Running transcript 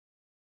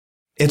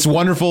It's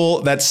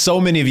wonderful that so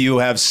many of you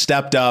have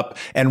stepped up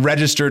and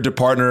registered to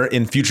partner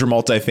in future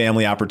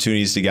multifamily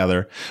opportunities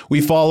together.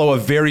 We follow a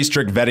very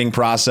strict vetting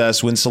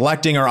process when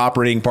selecting our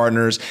operating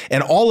partners,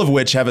 and all of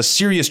which have a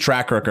serious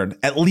track record,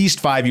 at least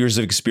 5 years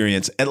of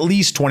experience, at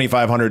least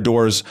 2,500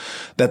 doors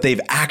that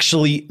they've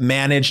actually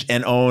managed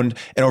and owned,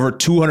 and over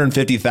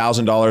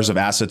 $250,000 of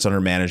assets under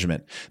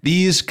management.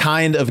 These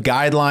kind of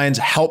guidelines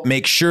help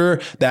make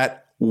sure that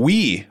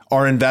we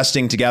are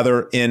investing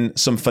together in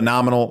some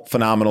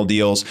phenomenal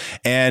deals.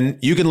 And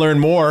you can learn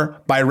more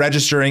by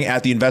registering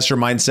at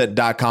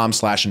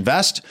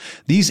theinvestormindset.com/invest.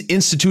 These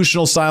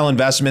institutional style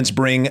investments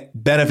bring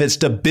benefits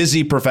to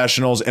busy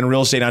professionals and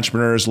real estate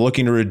entrepreneurs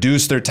looking to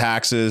reduce their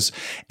taxes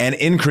and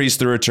increase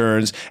their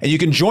returns. And you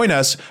can join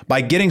us by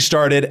getting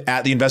started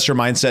at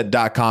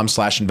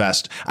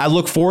theinvestormindset.com/invest. I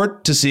look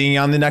forward to seeing you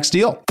on the next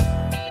deal.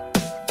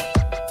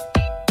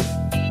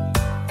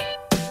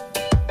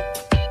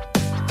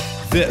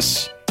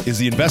 This is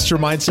the Investor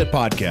Mindset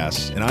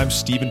Podcast, and I'm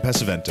Stephen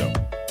Pesavento.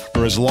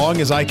 For as long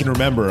as I can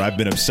remember, I've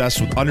been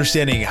obsessed with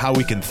understanding how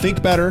we can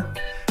think better,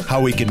 how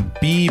we can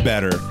be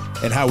better,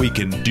 and how we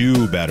can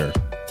do better.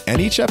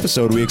 And each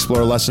episode, we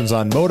explore lessons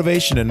on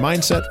motivation and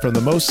mindset from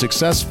the most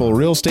successful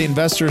real estate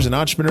investors and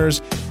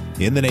entrepreneurs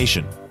in the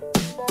nation.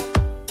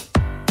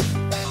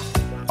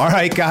 All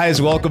right,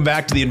 guys, welcome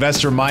back to the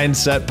Investor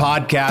Mindset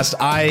Podcast.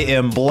 I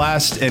am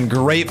blessed and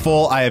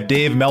grateful. I have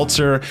Dave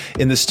Meltzer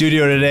in the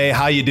studio today.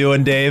 How you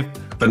doing, Dave?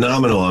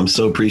 Phenomenal. I'm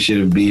so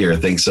appreciative to be here.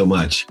 Thanks so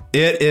much.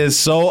 It is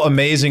so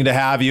amazing to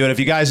have you. And if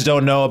you guys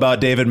don't know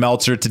about David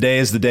Meltzer, today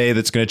is the day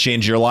that's going to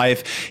change your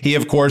life. He,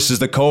 of course, is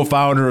the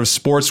co-founder of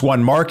Sports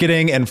One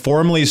Marketing and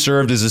formerly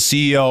served as the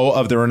CEO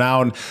of the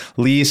renowned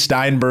Lee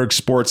Steinberg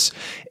Sports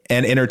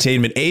and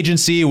Entertainment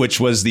Agency, which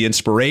was the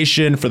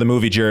inspiration for the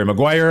movie Jerry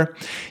Maguire.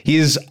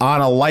 He's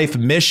on a life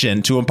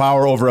mission to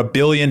empower over 1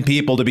 billion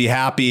people to be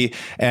happy.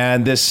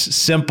 And this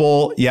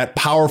simple yet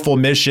powerful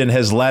mission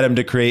has led him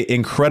to create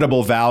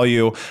incredible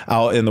value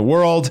out in the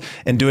world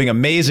and doing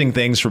amazing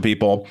things for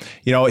people.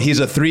 You know, he's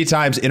a 3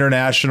 times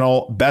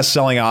international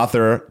best-selling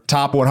author,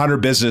 top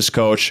 100 business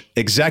coach,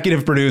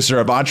 executive producer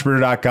of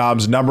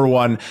Entrepreneur.com's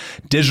 #1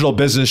 digital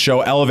business show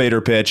Elevator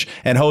Pitch,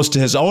 and host to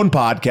his own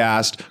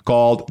podcast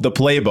called The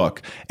Playbook.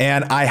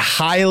 And I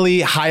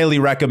highly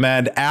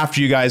recommend,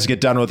 after you guys get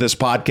done with this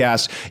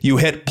podcast, you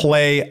hit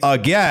play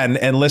again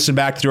and listen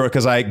back through it,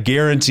 because I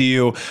guarantee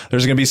you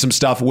there's going to be some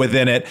stuff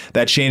within it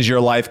that changed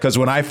your life. Because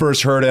when I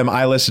first heard him,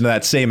 I listened to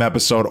that same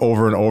episode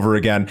over and over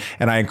again,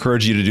 and I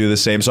encourage you to do the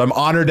same. So I'm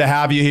honored to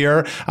have you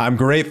here. I'm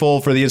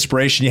grateful for the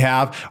inspiration you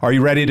have. Are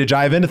you ready to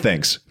dive into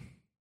things?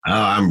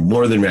 I'm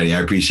more than ready. I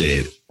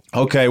appreciate it.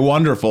 Okay,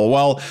 wonderful.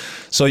 Well,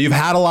 so you've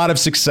had a lot of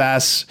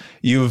success.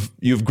 You've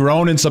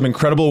grown in some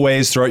incredible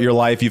ways throughout your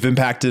life. You've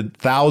impacted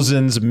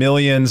thousands,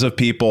 millions of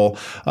people.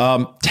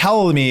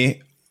 Tell me,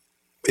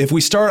 if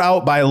we start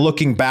out by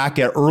looking back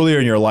at earlier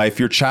in your life,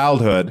 your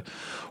childhood,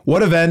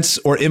 what events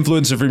or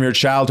influences from your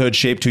childhood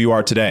shaped who you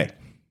are today?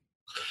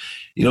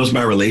 You know, it's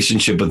my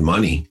relationship with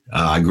money.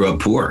 I grew up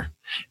poor.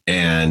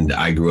 And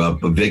I grew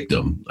up a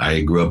victim.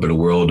 I grew up in a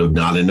world of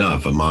not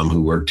enough. A mom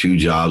who worked 2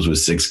 jobs with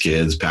 6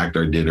 kids, packed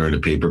our dinner in a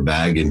paper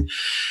bag, and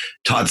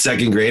taught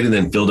 2nd grade, and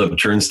then filled up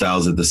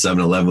turnstiles at the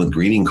 7-Eleven with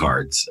greeting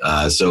cards.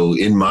 So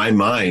in my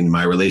mind,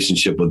 my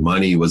relationship with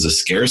money was a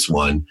scarce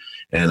one.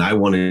 And I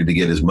wanted to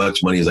get as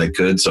much money as I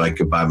could so I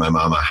could buy my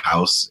mom a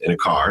house and a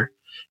car.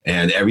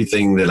 And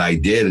everything that I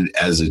did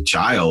as a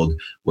child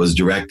was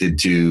directed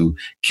to,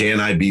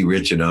 can I be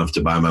rich enough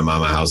to buy my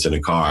mom a house and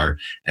a car?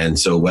 And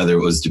so whether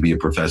it was to be a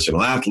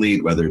professional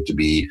athlete, whether it to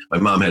be, my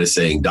mom had a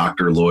saying,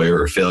 doctor, lawyer,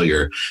 or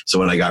failure. So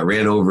when I got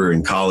ran over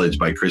in college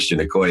by Christian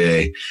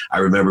Okoye, I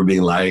remember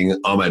being lying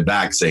on my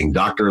back saying,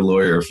 doctor,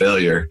 lawyer, or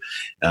failure.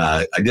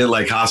 I didn't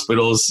like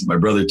hospitals. My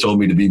brother told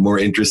me to be more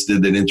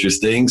interested than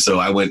interesting. So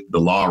I went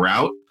the law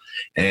route.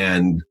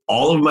 And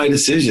all of my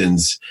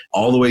decisions,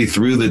 all the way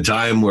through the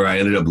time where I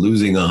ended up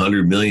losing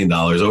 $100 million,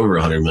 over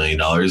 $100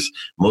 million,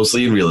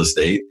 mostly in real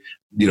estate,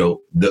 you know,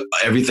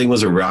 everything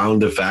was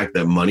around the fact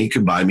that money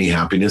could buy me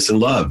happiness and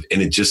love.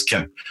 And it just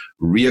kept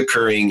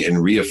reoccurring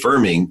and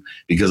reaffirming,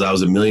 because I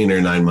was a millionaire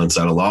 9 months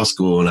out of law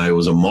school, and I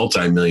was a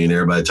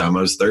multimillionaire by the time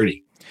I was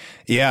 30.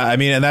 Yeah, I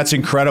mean, and that's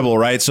incredible,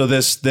 right? So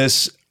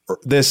this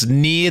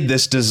need,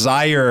 this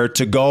desire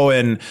to go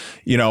and,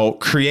 you know,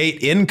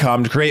 create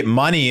income, to create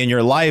money in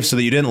your life so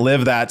that you didn't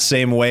live that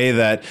same way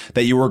that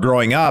you were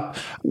growing up.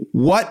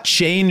 What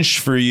changed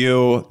for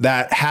you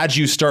that had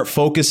you start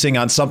focusing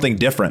on something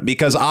different?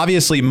 Because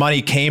obviously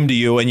money came to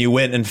you and you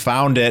went and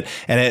found it,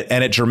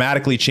 and it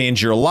dramatically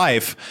changed your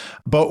life.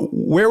 But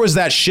where was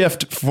that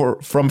shift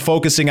from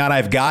focusing on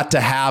I've got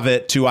to have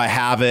it to I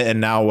have it, and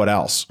now what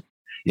else?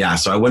 Yeah.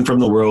 So I went from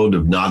the world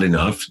of not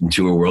enough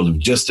into a world of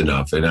just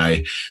enough.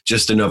 And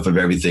just enough of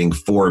everything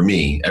for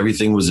me.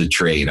 Everything was a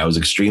trade. I was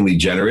extremely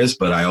generous,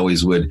 but I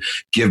always would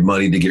give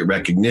money to get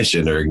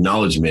recognition or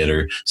acknowledgement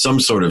or some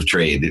sort of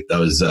trade. That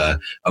was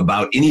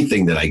about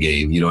anything that I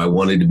gave. I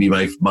wanted to be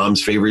my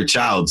mom's favorite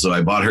child. So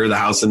I bought her the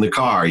house and the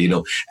car.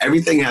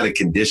 Everything had a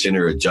condition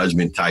or a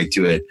judgment tied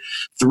to it.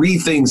 3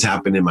 things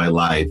happened in my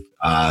life.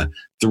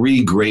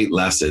 3 great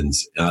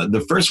lessons.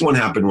 The first one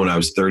happened when I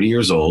was 30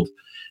 years old.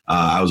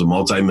 I was a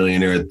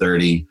multimillionaire at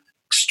 30,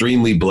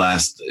 extremely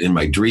blessed in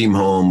my dream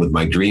home with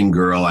my dream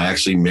girl. I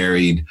actually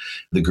married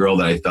the girl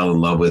that I fell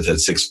in love with at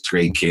 6th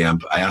grade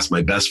camp. I asked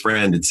my best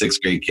friend at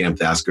 6th grade camp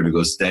to ask her to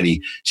go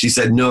steady. She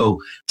said,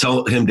 no,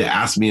 tell him to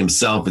ask me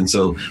himself. And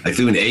so I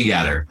threw an egg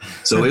at her.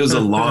 So it was a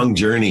long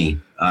journey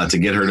to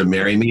get her to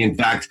marry me. In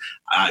fact,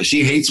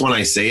 she hates when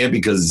I say it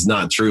because it's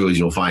not true, as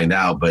you'll find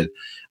out. But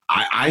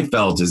I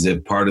felt as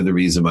if part of the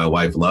reason my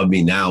wife loved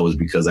me now was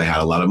because I had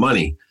a lot of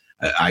money.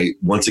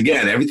 Once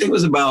again, everything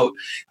was about,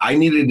 I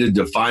needed to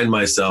define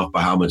myself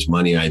by how much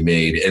money I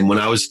made. And when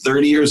I was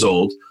 30 years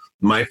old,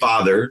 my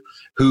father,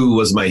 who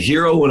was my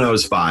hero when I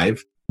was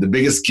 5, the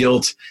biggest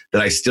guilt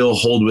that I still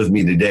hold with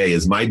me today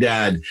is my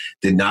dad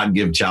did not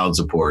give child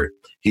support.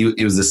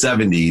 It was the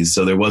 70s,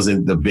 so there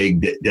wasn't the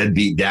big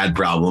deadbeat dad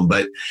problem,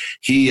 but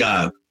he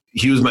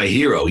was my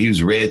hero. He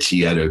was rich.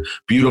 He had a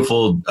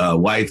beautiful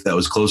wife that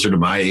was closer to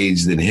my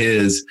age than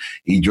his.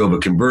 He drove a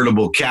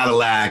convertible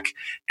Cadillac.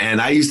 And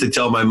I used to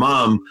tell my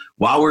mom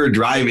while we were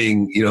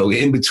driving,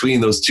 in between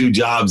those 2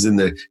 jobs in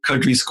the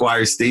Country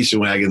Squire station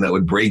wagon that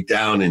would break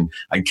down, and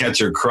I'd catch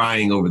her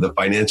crying over the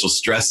financial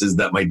stresses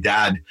that my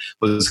dad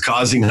was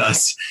causing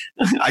us.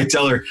 I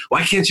tell her,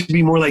 why can't you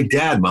be more like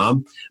Dad,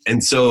 Mom?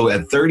 And so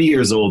at 30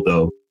 years old,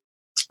 though,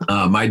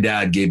 my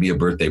dad gave me a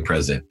birthday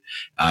present.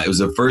 It was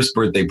the first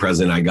birthday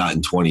present I got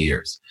in 20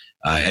 years.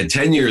 At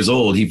 10 years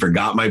old, he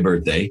forgot my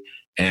birthday,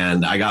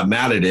 and I got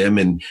mad at him.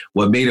 And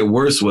what made it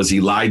worse was he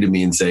lied to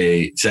me and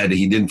said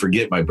he didn't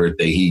forget my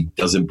birthday. He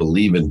doesn't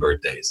believe in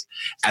birthdays.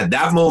 At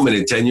that moment,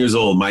 at 10 years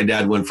old, my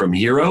dad went from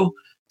hero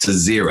to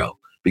zero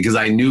because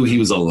I knew he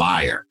was a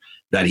liar,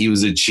 that he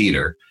was a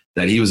cheater,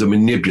 that he was a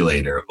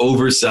manipulator,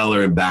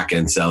 overseller and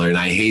back-end seller, and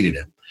I hated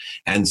him.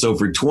 And so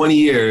for 20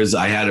 years,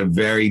 I had a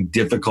very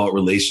difficult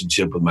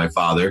relationship with my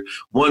father.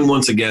 One,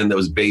 once again, that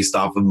was based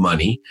off of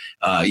money,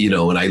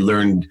 and I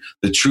learned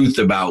the truth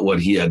about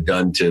what he had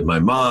done to my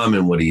mom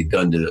and what he'd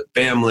done to the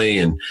family.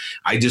 And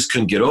I just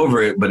couldn't get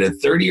over it. But at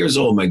 30 years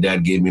old, my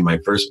dad gave me my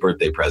first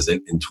birthday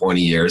present in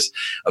 20 years,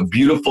 a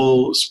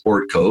beautiful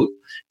sport coat,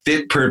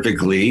 fit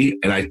perfectly.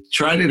 And I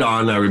tried it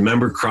on. I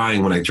remember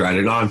crying when I tried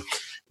it on.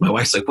 My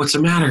wife's like, what's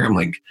the matter? I'm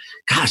like,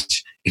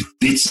 gosh, it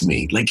fits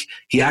me. Like,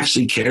 he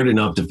actually cared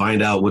enough to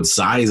find out what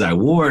size I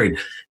wore. And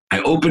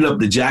I opened up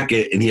the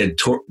jacket and he had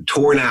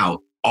torn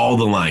out all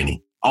the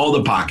lining, all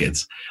the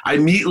pockets. I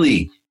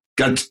immediately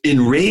got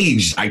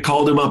enraged. I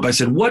called him up. I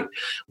said, what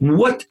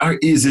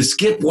is this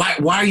gift? Why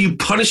are you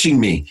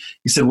punishing me?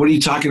 He said, what are you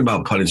talking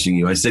about punishing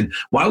you? I said,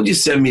 why would you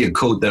send me a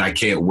coat that I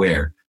can't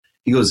wear?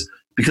 He goes,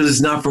 because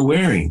it's not for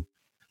wearing.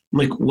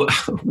 I'm like,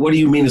 what do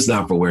you mean it's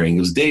not for wearing? He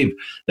goes, Dave,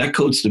 that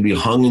coat's to be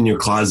hung in your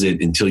closet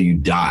until you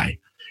die.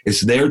 It's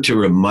there to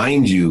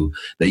remind you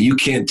that you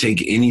can't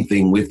take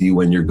anything with you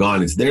when you're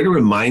gone. It's there to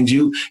remind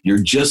you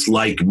you're just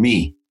like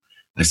me.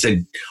 I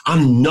said,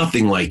 I'm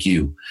nothing like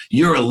you.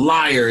 You're a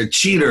liar, a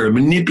cheater, a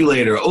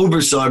manipulator,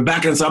 overseller,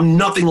 backend. I'm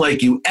nothing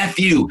like you. F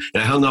you.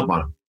 And I hung up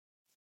on him.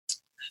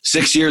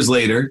 6 years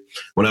later,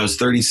 when I was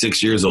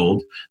 36 years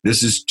old,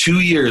 this is 2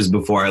 years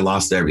before I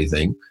lost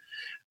everything.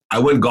 I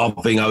went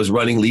golfing. I was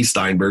running Lee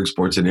Steinberg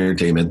Sports and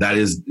Entertainment. That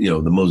is,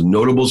 the most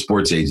notable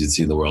sports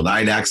agency in the world. I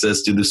had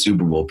access to the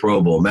Super Bowl,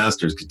 Pro Bowl,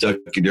 Masters,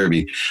 Kentucky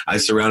Derby. I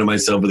surrounded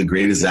myself with the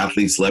greatest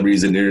athletes,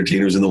 celebrities, and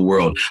entertainers in the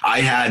world.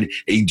 I had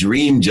a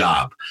dream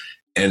job.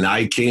 And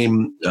I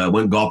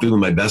went golfing with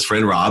my best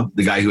friend, Rob,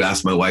 the guy who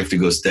asked my wife to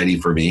go steady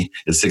for me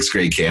at 6th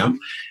grade camp.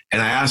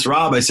 And I asked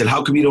Rob, I said,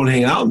 how come you don't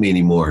hang out with me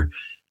anymore?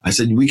 I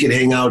said, we could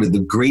hang out at the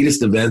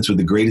greatest events with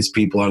the greatest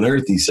people on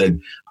earth. He said,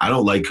 I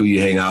don't like who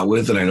you hang out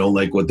with and I don't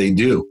like what they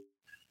do.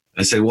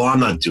 I said, well, I'm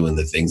not doing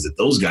the things that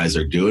those guys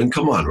are doing.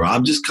 Come on,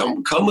 Rob, just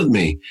come with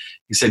me.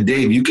 He said,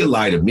 Dave, you can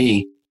lie to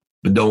me,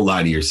 but don't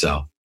lie to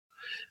yourself.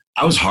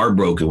 I was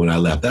heartbroken when I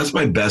left. That's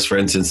my best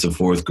friend since the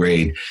 4th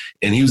grade.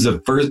 And he was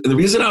the first. And the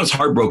reason I was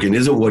heartbroken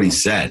isn't what he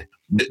said.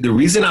 The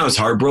reason I was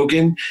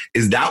heartbroken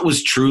is that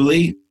was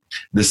truly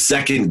the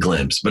second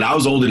glimpse. But I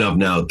was old enough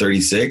now,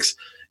 36.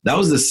 That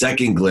was the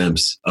second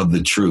glimpse of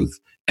the truth.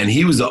 And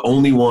he was the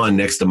only one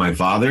next to my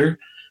father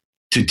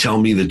to tell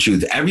me the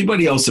truth.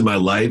 Everybody else in my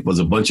life was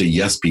a bunch of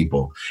yes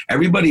people.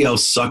 Everybody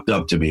else sucked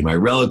up to me. My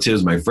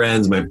relatives, my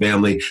friends, my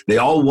family, they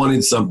all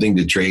wanted something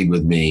to trade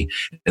with me.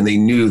 And they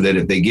knew that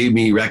if they gave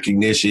me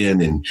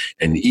recognition and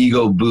an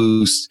ego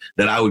boost,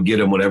 that I would get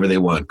them whatever they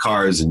want,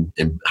 cars and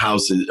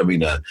houses.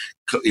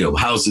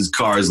 Houses,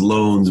 cars,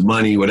 loans,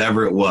 money,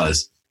 whatever it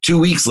was. 2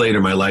 weeks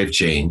later, my life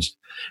changed.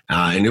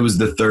 And it was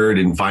the third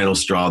and final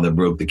straw that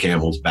broke the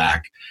camel's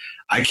back.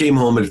 I came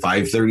home at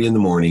 5:30 in the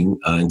morning,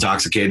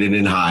 intoxicated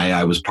and high.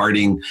 I was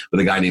partying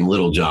with a guy named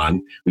Little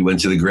John. We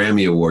went to the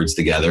Grammy Awards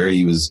together.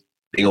 He was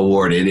being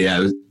awarded.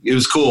 Yeah, it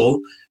was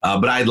cool.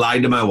 But I had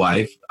lied to my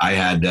wife. I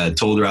had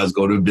told her I was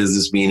going to a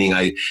business meeting.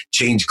 I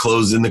changed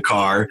clothes in the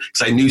car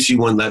because I knew she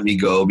wouldn't let me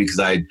go because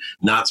I'd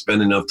not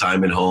spent enough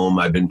time at home.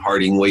 I've been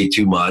partying way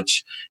too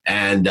much.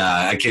 And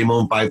I came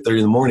home 5:30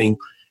 in the morning,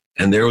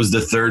 and there was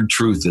the third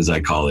truth, as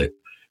I call it.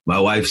 My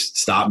wife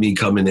stopped me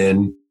coming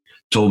in,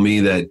 told me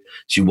that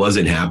she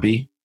wasn't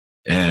happy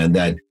and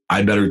that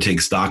I better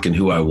take stock in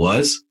who I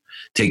was,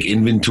 take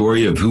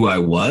inventory of who I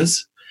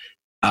was,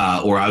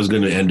 or I was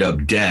going to end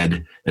up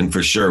dead, and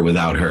for sure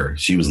without her.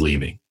 She was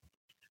leaving.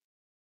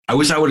 I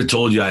wish I would have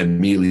told you. I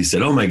immediately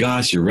said, oh my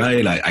gosh, you're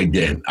right. I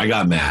did. I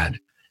got mad.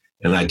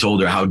 And I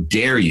told her, how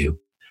dare you?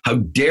 How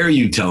dare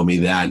you tell me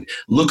that?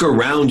 Look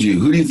around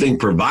you. Who do you think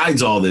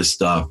provides all this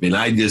stuff? And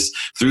I just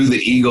threw the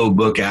ego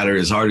book at her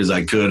as hard as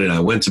I could. And I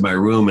went to my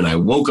room and I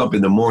woke up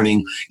in the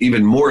morning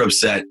even more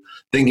upset,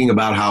 thinking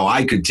about how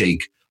I could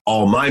take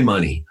all my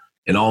money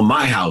and all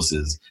my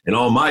houses and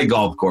all my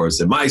golf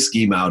course and my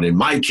ski mountain and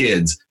my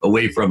kids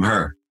away from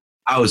her.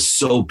 I was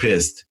so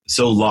pissed,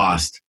 so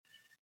lost.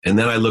 And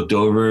then I looked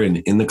over and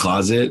in the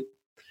closet,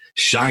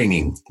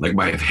 shining, like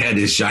my head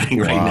is shining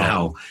right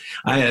now.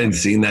 I hadn't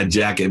seen that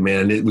jacket,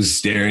 man. It was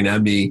staring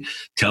at me,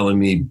 telling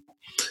me,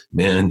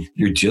 man,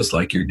 you're just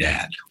like your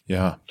dad.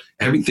 Yeah.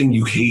 Everything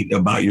you hate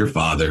about your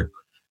father,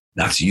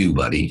 that's you,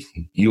 buddy.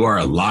 You are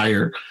a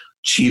liar,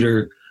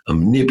 cheater, a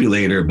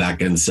manipulator,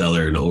 back-end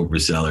seller, and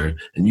overseller,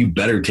 and you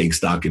better take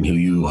stock in who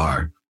you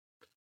are.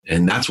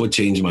 And that's what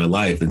changed my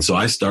life. And so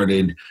I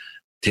started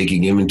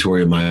taking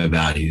inventory of my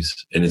values.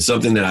 And it's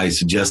something that I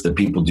suggest that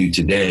people do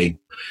today.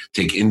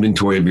 Take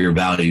inventory of your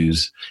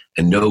values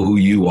and know who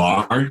you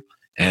are.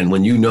 And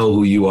when you know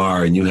who you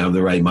are and you have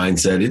the right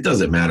mindset, it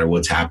doesn't matter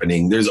what's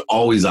happening. There's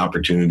always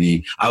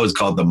opportunity. I always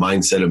call it the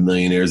mindset of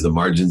millionaires, the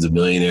margins of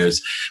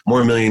millionaires.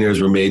 More millionaires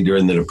were made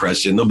during the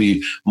Depression. There'll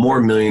be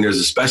more millionaires,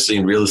 especially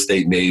in real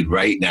estate, made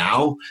right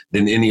now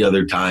than any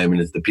other time. And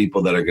it's the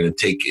people that are going to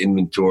take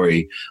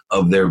inventory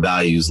of their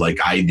values like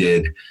I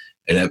did.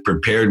 And it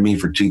prepared me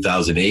for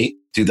 2008.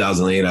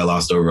 2008, I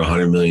lost over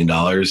 $100 million.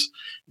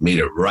 Made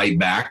it right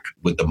back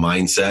with the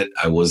mindset.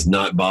 I was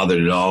not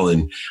bothered at all.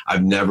 And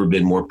I've never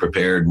been more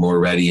prepared, more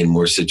ready, and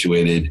more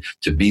situated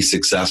to be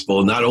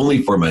successful, not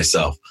only for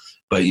myself,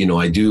 but,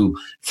 I do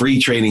free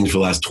trainings for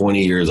the last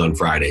 20 years on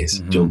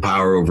Fridays to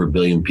empower over 1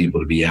 billion people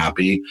to be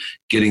happy,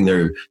 getting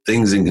their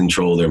things in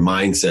control, their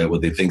mindset,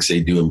 what they think, say,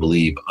 do, and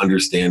believe,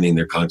 understanding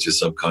their conscious,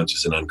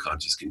 subconscious, and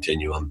unconscious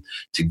continuum,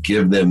 to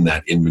give them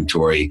that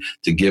inventory,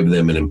 to give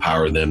them and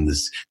empower them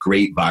this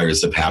great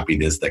virus of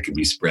happiness that can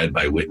be spread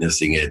by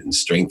witnessing it and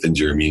strengthens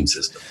your immune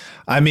system.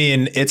 I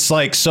mean, it's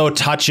like so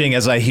touching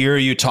as I hear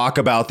you talk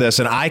about this,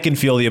 and I can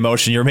feel the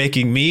emotion. You're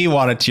making me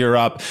want to tear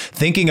up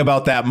thinking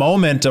about that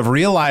moment of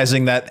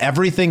realizing that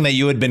everything that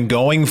you had been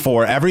going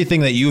for,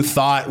 everything that you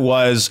thought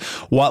was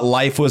what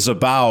life was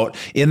about,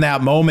 in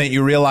that moment,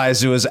 you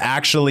realized it was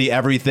actually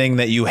everything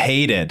that you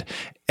hated.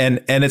 And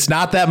it's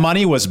not that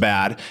money was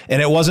bad,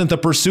 and it wasn't the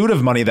pursuit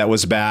of money that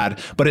was bad,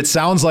 but it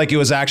sounds like it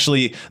was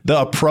actually the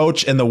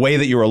approach and the way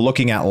that you were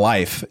looking at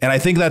life. And I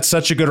think that's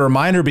such a good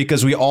reminder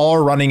because we all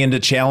are running into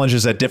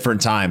challenges at different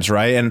times,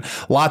 right? And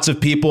lots of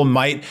people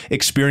might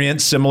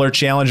experience similar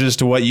challenges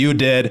to what you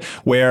did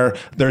where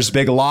there's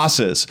big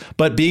losses.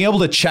 But being able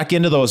to check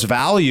into those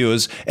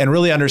values and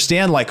really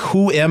understand, like,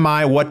 who am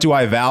I? What do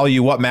I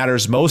value? What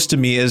matters most to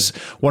me is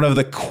one of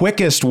the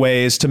quickest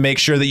ways to make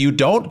sure that you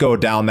don't go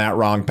down that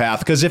wrong path.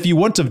 Because if you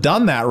wouldn't have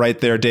done that right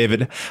there,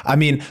 David, I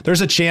mean,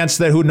 there's a chance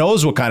that who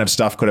knows what kind of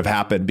stuff could have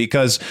happened,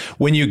 because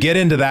when you get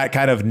into that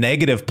kind of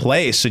negative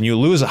place and you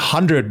lose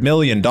 $100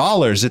 million,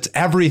 it's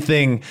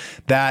everything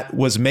that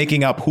was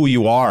making up who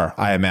you are,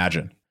 I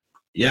imagine.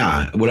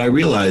 Yeah. What I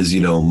realized,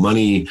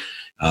 money,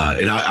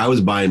 and I was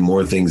buying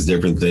more things,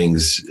 different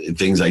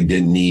things I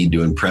didn't need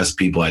to impress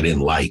people I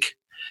didn't like.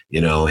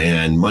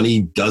 And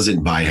money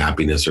doesn't buy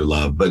happiness or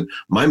love. But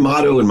my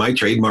motto and my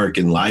trademark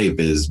in life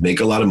is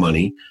make a lot of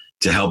money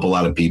to help a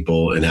lot of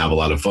people and have a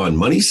lot of fun.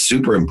 Money's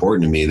super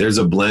important to me. There's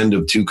a blend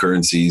of two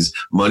currencies,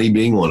 money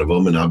being one of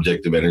them, an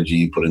object of energy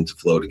you put into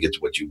flow to get to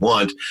what you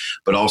want,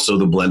 but also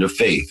the blend of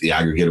faith, the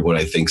aggregate of what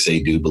I think,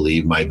 say, do,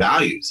 believe, my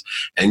values.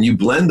 And you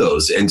blend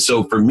those. And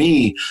so for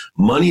me,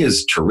 money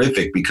is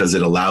terrific because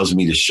it allows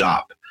me to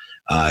shop.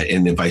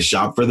 And if I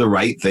shop for the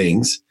right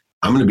things,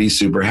 I'm going to be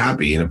super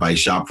happy. And if I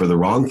shop for the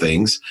wrong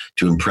things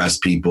to impress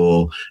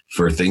people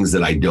for things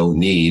that I don't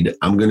need,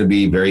 I'm going to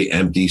be very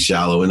empty,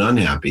 shallow, and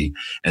unhappy.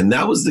 And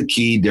that was the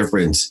key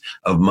difference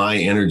of my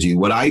energy.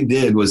 What I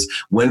did was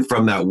went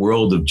from that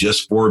world of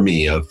just for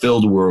me, a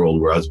filled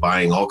world where I was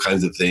buying all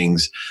kinds of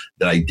things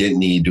that I didn't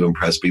need to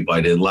impress people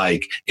I didn't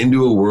like,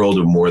 into a world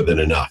of more than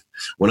enough.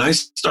 When I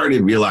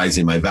started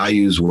realizing my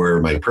values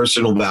were my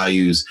personal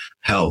values,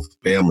 health,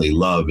 family,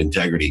 love,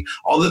 integrity,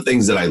 all the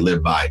things that I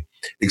live by,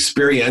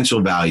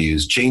 experiential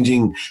values,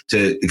 changing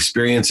to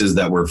experiences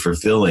that were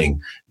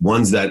fulfilling,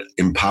 ones that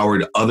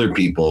empowered other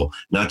people,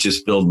 not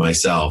just filled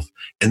myself.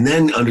 And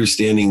then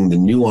understanding the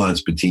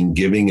nuance between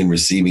giving and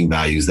receiving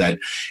values, that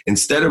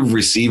instead of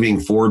receiving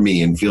for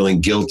me and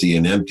feeling guilty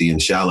and empty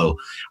and shallow,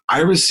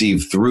 I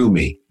receive through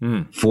me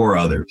for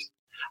others.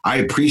 I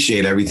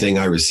appreciate everything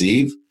I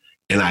receive.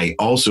 And I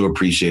also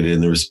appreciate it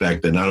in the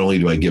respect that not only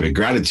do I give it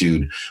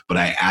gratitude, but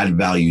I add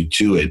value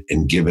to it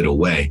and give it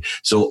away.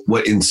 So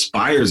what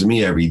inspires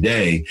me every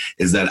day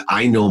is that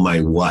I know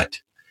my what.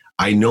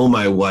 I know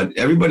my what.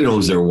 Everybody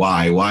knows their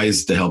why. Why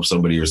is to help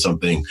somebody or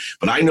something.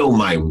 But I know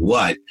my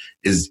what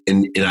is,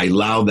 and I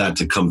allow that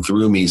to come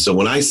through me. So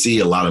when I see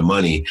a lot of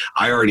money,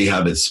 I already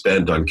have it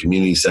spent on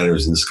community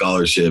centers and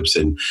scholarships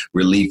and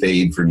relief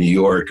aid for New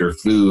York or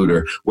food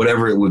or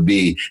whatever it would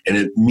be. And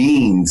it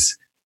means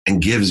and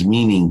gives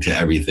meaning to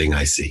everything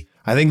I see.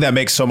 I think that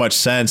makes so much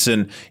sense.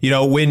 And,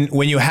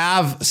 when you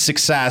have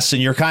success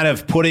and you're kind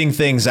of putting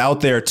things out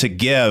there to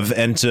give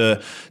and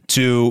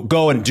to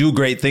go and do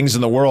great things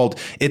in the world,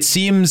 it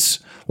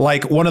seems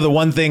like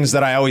one things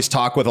that I always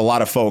talk with a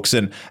lot of folks,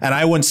 and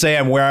I wouldn't say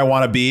I'm where I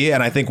want to be.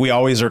 And I think we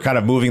always are kind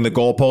of moving the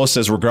goalposts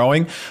as we're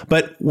growing.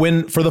 But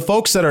for the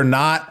folks that are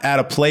not at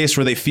a place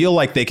where they feel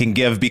like they can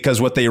give, because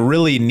what they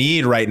really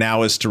need right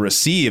now is to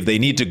receive, they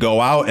need to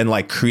go out and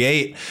like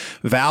create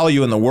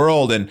value in the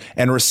world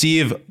and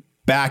receive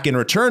back in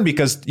return,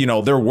 because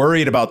they're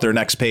worried about their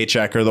next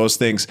paycheck or those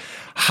things.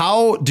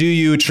 How do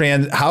you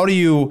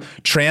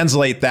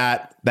translate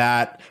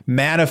that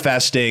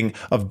manifesting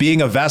of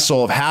being a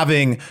vessel, of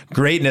having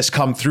greatness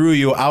come through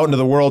you out into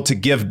the world to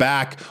give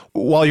back,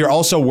 while you're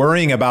also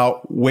worrying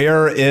about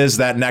where is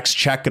that next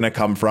check going to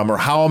come from, or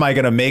how am I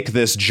going to make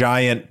this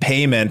giant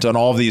payment on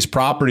all of these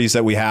properties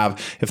that we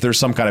have if there's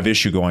some kind of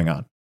issue going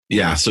on?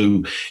 Yeah.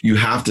 So you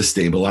have to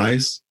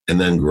stabilize and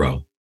then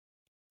grow.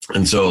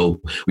 And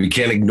so we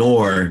can't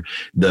ignore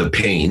the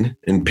pain,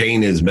 and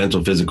pain is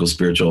mental, physical,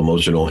 spiritual,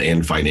 emotional,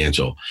 and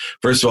financial.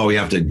 First of all, we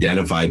have to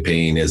identify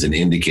pain as an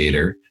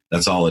indicator.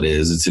 That's all it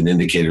is. It's an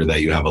indicator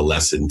that you have a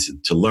lesson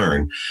to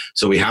learn.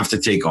 So we have to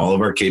take all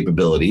of our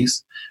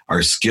capabilities,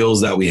 our skills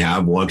that we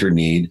have, want or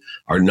need,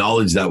 our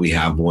knowledge that we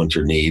have, want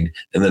or need,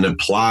 and then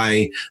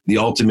apply the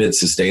ultimate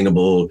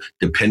sustainable,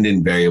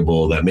 dependent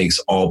variable that makes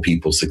all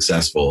people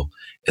successful.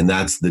 And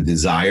that's the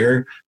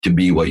desire to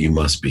be what you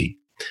must be.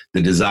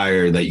 The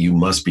desire that you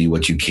must be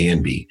what you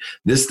can be.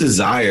 This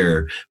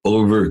desire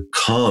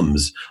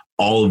overcomes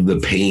all of the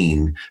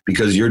pain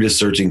because you're just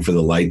searching for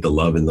the light, the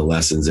love, and the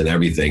lessons and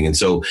everything. And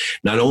so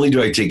not only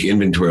do I take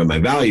inventory of my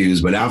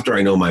values, but after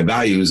I know my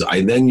values,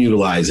 I then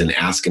utilize an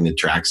ask and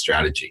attract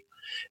strategy.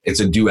 It's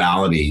a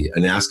duality.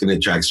 An ask and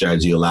attract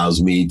strategy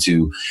allows me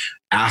to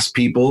ask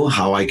people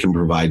how I can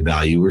provide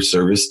value or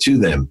service to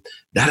them.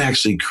 That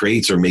actually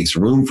creates or makes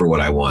room for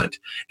what I want.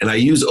 And I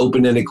use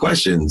open-ended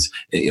questions.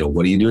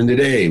 What are you doing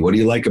today? What do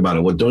you like about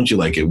it? What don't you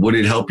like it? Would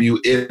it help you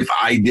if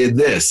I did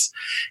this?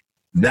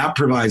 That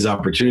provides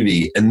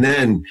opportunity. And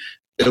then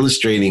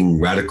illustrating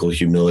radical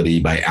humility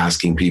by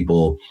asking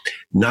people,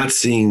 not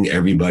seeing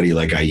everybody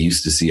like I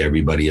used to see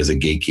everybody as a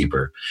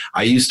gatekeeper.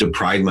 I used to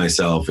pride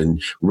myself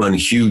and run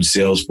huge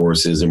sales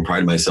forces and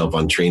pride myself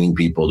on training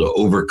people to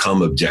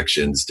overcome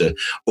objections, to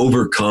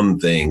overcome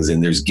things.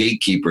 And there's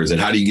gatekeepers,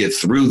 and how do you get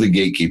through the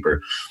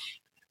gatekeeper?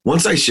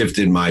 Once I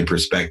shifted my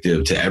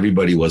perspective to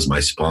everybody was my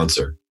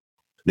sponsor.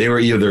 They were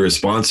either a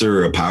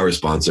sponsor or a power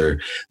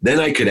sponsor. Then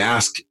I could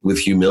ask with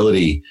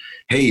humility,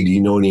 hey, do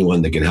you know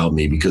anyone that can help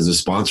me? Because a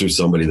sponsor is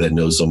somebody that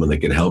knows someone that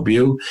can help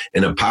you.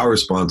 And a power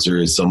sponsor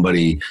is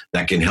somebody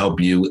that can help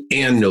you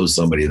and knows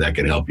somebody that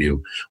can help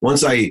you.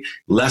 Once I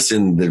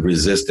lessened the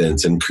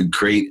resistance and could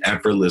create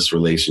effortless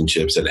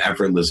relationships and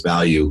effortless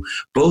value,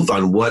 both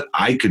on what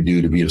I could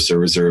do to be of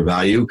service or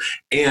value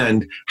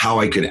and how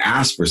I could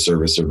ask for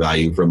service or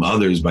value from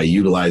others by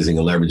utilizing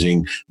and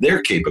leveraging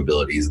their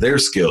capabilities, their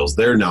skills,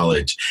 their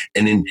knowledge,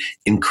 and in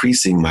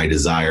increasing my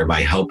desire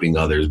by helping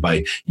others,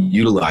 by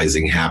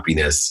utilizing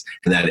happiness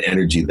and that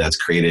energy that's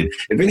created.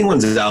 If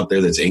anyone's out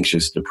there that's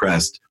anxious,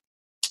 depressed,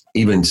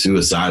 even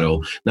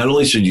suicidal, not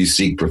only should you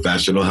seek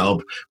professional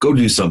help, go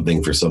do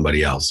something for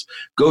somebody else.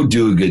 Go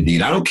do a good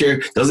deed. I don't care.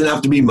 It doesn't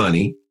have to be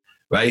money,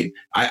 right?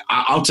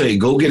 I'll tell you,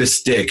 go get a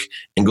stick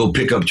and go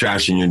pick up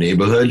trash in your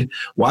neighborhood.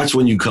 Watch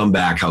when you come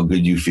back how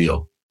good you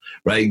feel.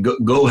 Right?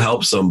 Go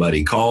help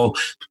somebody. Go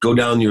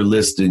down your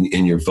list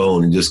in your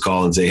phone and just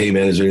call and say, hey,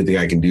 man, is there anything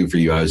I can do for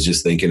you? I was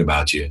just thinking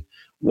about you.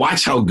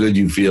 Watch how good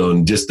you feel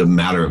in just a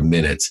matter of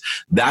minutes.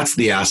 That's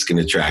the ask and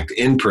attract,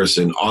 in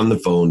person, on the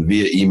phone,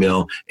 via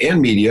email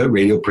and media,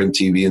 radio, print,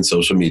 TV, and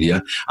social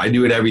media. I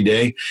do it every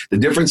day. The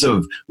difference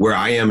of where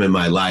I am in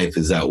my life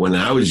is that when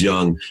I was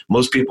young,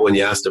 most people, when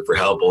you asked them for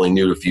help, only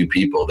knew a few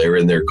people. They were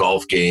in their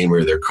golf game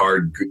or their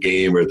card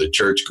game or the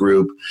church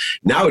group.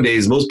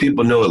 Nowadays, most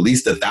people know at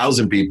least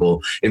 1,000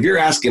 people. If you're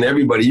asking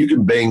everybody, you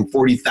can bang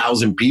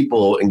 40,000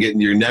 people and get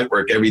into your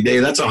network every day.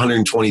 That's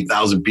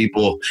 120,000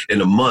 people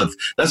in a month.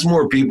 That's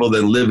more people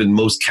than live in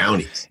most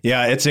counties.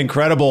 Yeah, it's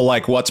incredible,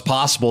 like what's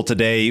possible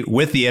today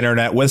with the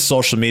internet, with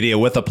social media,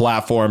 with a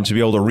platform to be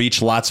able to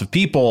reach lots of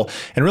people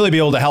and really be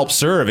able to help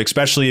serve,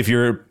 especially if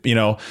you're,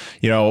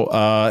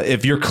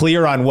 if you're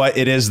clear on what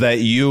it is that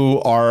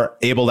you are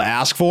able to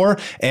ask for,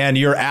 and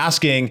you're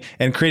asking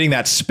and creating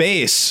that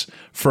space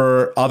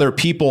for other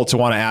people to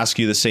want to ask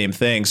you the same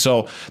thing.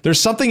 So there's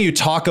something you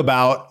talk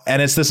about,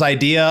 and it's this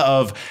idea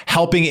of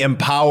helping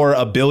empower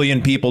 1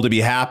 billion people to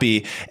be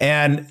happy.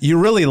 And you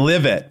really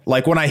live it.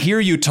 Like when I hear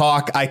you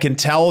talk, I can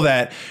tell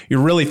that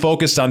you're really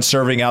focused on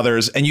serving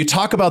others. And you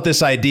talk about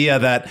this idea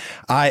that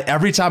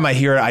every time I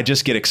hear it, I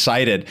just get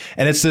excited.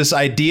 And it's this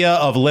idea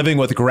of living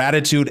with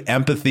gratitude,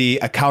 empathy,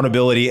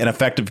 accountability, and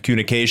effective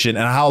communication,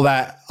 and how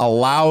that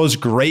allows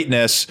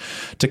greatness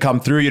to come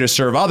through you to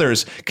serve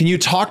others. Can you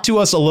talk to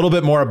us a little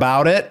bit more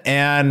about it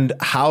and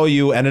how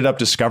you ended up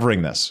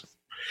discovering this?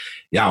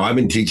 Yeah, well, I've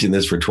been teaching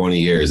this for 20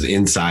 years,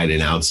 inside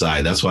and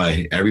outside. That's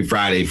why every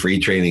Friday, free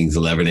trainings,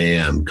 11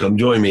 a.m. Come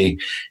join me.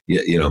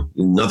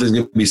 Nothing's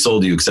going to be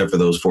sold to you except for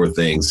those 4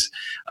 things.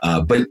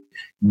 But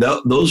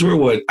those were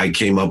what I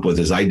came up with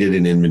as I did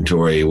an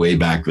inventory way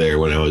back there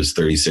when I was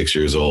 36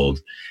 years old.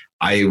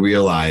 I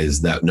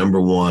realized that,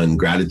 number one,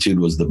 gratitude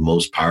was the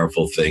most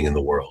powerful thing in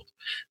the world.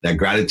 That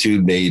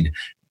gratitude made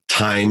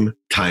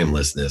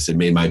timelessness. It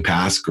made my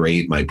past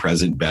great, my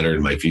present better,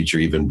 and my future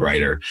even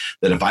brighter.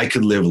 That if I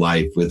could live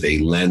life with a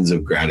lens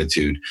of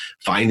gratitude,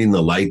 finding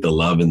the light, the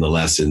love, and the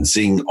lesson,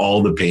 seeing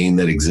all the pain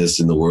that exists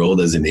in the world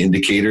as an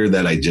indicator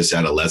that I just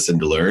had a lesson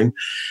to learn,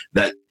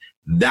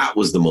 that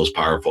was the most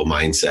powerful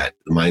mindset,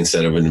 the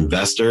mindset of an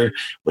investor.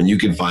 When you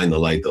can find the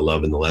light, the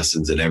love, and the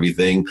lessons in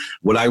everything.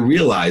 What I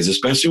realized,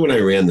 especially when I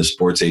ran the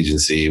sports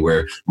agency,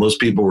 where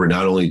most people were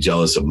not only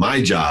jealous of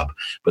my job,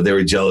 but they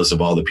were jealous of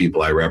all the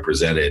people I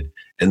represented.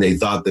 And they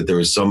thought that there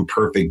was some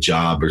perfect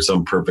job or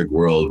some perfect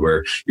world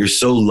where you're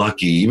so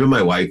lucky. Even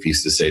my wife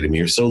used to say to me,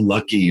 "You're so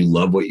lucky, you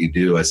love what you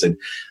do." I said,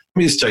 let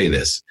me just tell you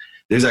this.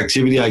 There's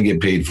activity I get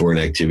paid for and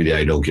activity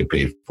I don't get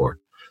paid for.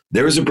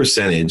 There is a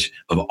percentage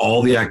of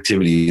all the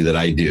activity that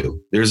I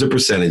do. There's a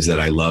percentage that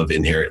I love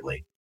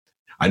inherently.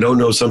 I don't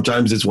know.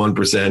 Sometimes it's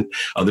 1%,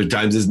 other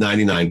times it's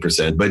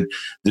 99%, but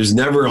there's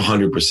never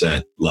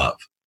 100% love.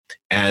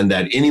 And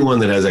that anyone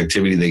that has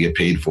activity they get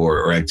paid for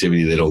or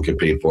activity they don't get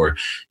paid for,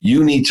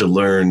 you need to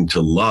learn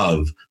to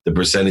love the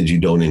percentage you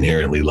don't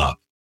inherently love.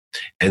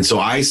 And so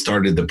I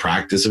started the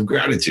practice of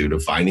gratitude,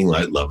 of finding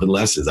light, love, and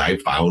lessons. I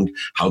found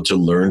how to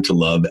learn to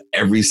love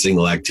every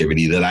single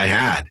activity that I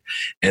had.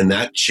 And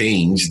that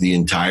changed the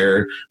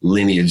entire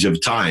lineage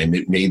of time.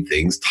 It made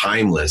things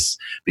timeless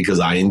because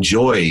I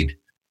enjoyed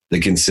the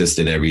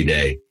consistent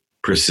everyday,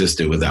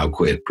 persistent without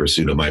quit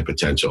pursuit of my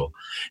potential.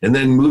 And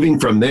then moving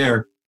from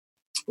there,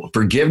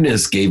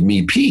 forgiveness gave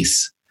me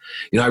peace.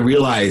 I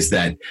realized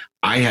that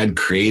I had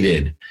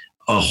created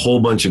a whole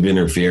bunch of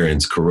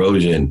interference,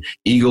 corrosion,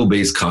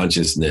 ego-based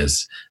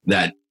consciousness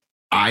that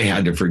I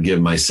had to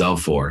forgive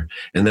myself for.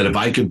 And that if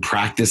I could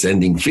practice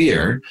ending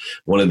fear,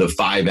 one of the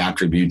 5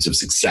 attributes of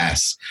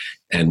success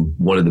and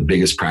one of the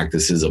biggest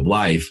practices of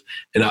life.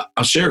 And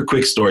I'll share a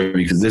quick story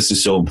because this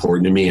is so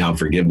important to me, how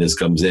forgiveness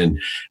comes in,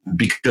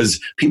 because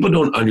people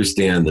don't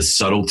understand the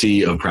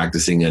subtlety of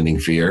practicing ending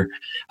fear.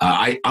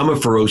 I'm a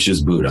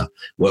ferocious Buddha.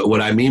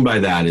 What I mean by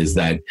that is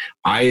that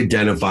I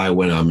identify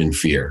when I'm in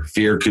fear.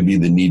 Fear could be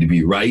the need to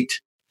be right,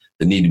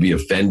 the need to be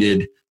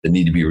offended, the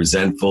need to be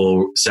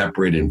resentful,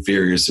 separate,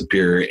 inferior,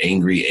 superior,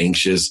 angry,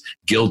 anxious,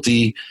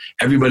 guilty.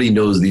 Everybody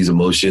knows these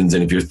emotions.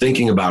 And if you're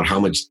thinking about how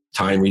much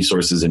time,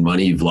 resources, and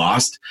money you've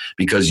lost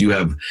because you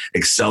have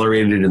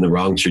accelerated in the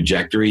wrong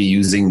trajectory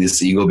using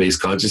this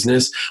ego-based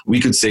consciousness, we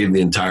could save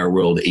the entire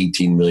world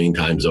 18 million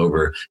times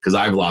over because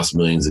I've lost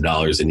millions of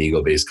dollars in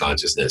ego-based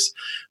consciousness.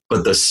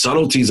 But the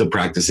subtleties of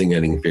practicing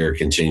ending fear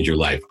can change your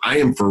life. I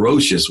am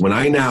ferocious. When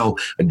I now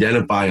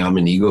identify I'm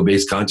an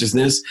ego-based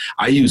consciousness,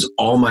 I use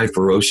all my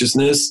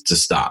ferociousness to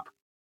stop.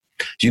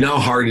 Do you know how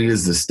hard it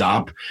is to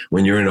stop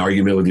when you're in an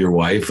argument with your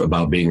wife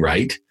about being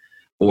right?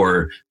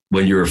 Or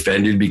when you're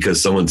offended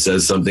because someone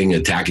says something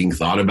attacking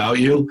thought about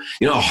you?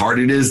 You know how hard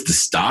it is to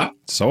stop?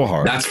 So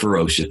hard. That's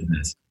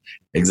ferociousness.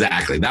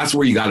 Exactly. That's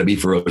where you got to be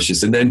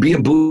ferocious. And then be a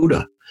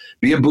Buddha.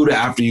 Be a Buddha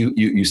after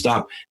you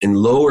stop and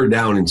lower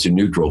down into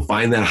neutral.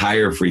 Find that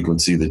higher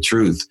frequency, the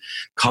truth.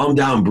 Calm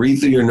down. Breathe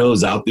through your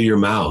nose, out through your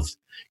mouth.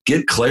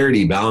 Get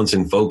clarity, balance,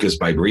 and focus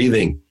by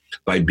breathing,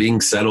 by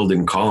being settled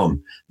and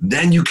calm.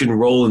 Then you can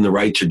roll in the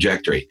right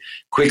trajectory.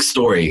 Quick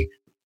story,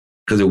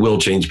 because it will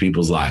change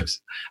people's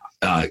lives.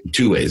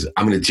 2 ways.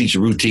 I'm going to teach a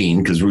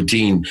routine because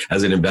routine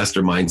as an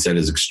investor mindset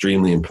is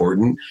extremely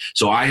important.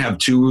 So I have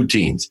 2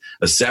 routines,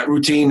 a set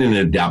routine and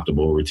an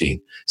adaptable routine.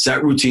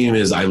 Set routine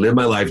is I live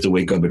my life to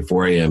wake up at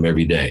 4 a.m.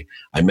 every day.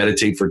 I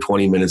meditate for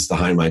 20 minutes to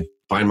find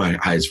my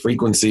highest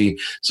frequency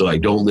so I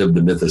don't live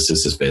the myth of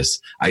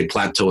Sisyphus. I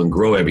plateau and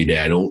grow every day.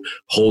 I don't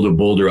hold a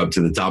boulder up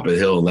to the top of the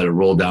hill and let it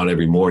roll down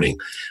every morning.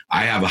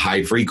 I have a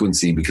high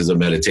frequency because of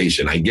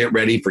meditation. I get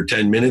ready for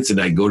 10 minutes and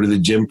I go to the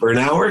gym for an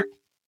hour.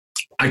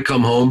 I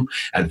come home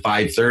at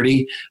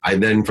 5:30. I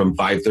then from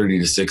 5:30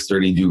 to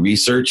 6:30 do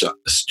research, a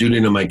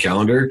student on my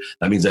calendar.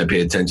 That means I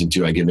pay attention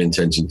to, I give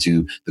attention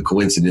to the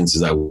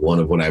coincidences I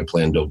want of what I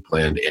plan, don't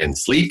plan, and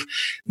sleep.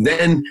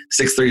 Then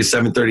 6:30 to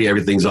 7:30,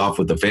 everything's off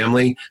with the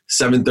family.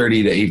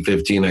 7:30 to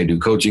 8:15, I do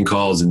coaching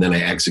calls, and then I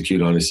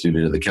execute on a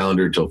student of the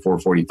calendar till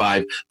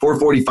 4:45.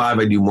 4:45,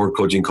 I do more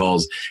coaching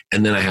calls,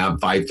 and then I have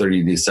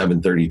 5:30 to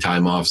 7:30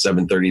 time off.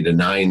 7:30 to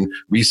 9,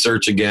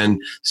 research again,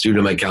 student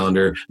of my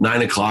calendar.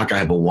 9 o'clock, I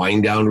have a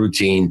wind down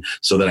routine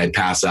so that I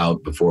pass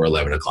out before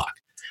 11 o'clock.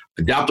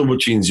 Adaptable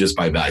routines just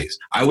by values.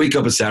 I wake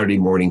up a Saturday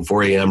morning,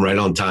 4 a.m., right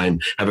on time,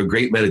 have a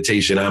great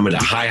meditation. I'm at a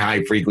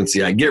high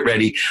frequency. I get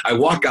ready. I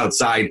walk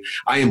outside.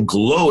 I am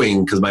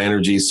glowing because my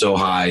energy is so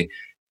high,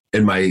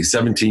 and my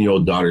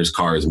 17-year-old daughter's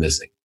car is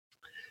missing.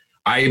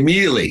 I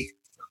immediately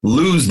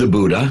lose the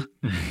Buddha,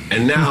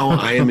 and now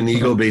I am in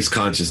ego-based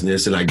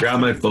consciousness, and I grab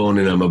my phone,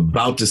 and I'm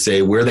about to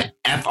say, where the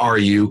F are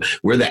you?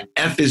 Where the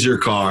F is your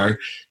car?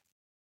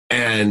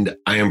 And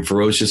I am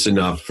ferocious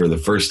enough for the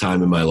first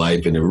time in my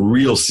life in a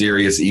real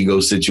serious ego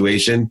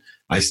situation,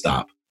 I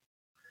stop.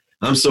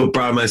 I'm so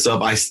proud of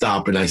myself. I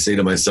stop and I say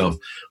to myself,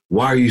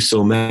 why are you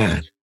so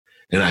mad?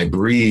 And I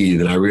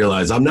breathe and I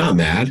realize I'm not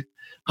mad.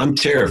 I'm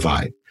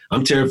terrified.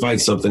 I'm terrified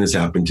something has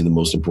happened to the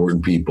most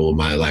important people in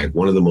my life,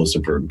 one of the most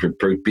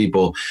important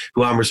people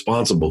who I'm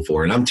responsible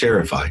for, and I'm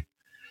terrified.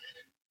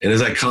 And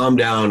as I calm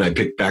down, I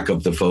pick back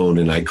up the phone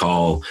and I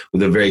call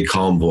with a very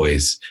calm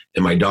voice,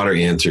 and my daughter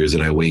answers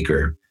and I wake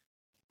her.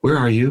 Where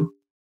are you?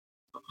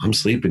 I'm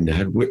sleeping,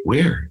 Dad.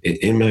 Where?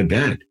 In my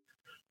bed.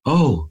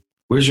 Oh,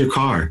 where's your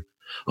car?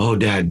 Oh,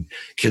 Dad,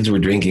 kids were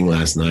drinking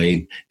last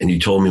night, and you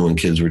told me when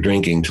kids were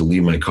drinking to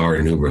leave my car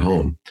and Uber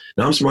home.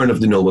 Now, I'm smart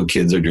enough to know what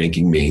kids are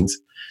drinking means.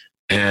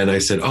 And I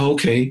said, oh,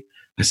 okay.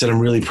 I said,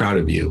 I'm really proud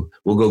of you.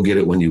 We'll go get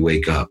it when you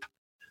wake up.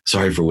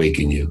 Sorry for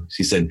waking you.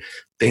 She said,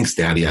 thanks,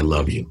 Daddy. I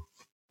love you.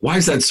 Why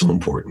is that so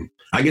important?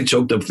 I get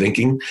choked up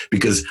thinking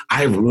because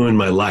I've ruined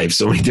my life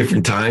so many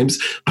different times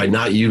by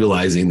not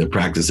utilizing the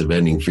practice of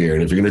ending fear.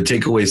 And if you're going to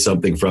take away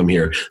something from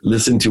here,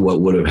 listen to what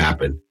would have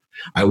happened.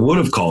 I would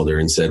have called her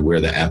and said, where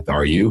the F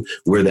are you?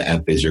 Where the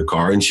F is your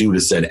car? And she would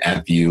have said,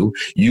 F you.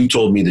 You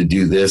told me to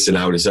do this. And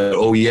I would have said,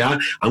 oh, yeah,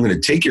 I'm going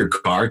to take your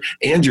car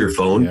and your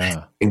phone.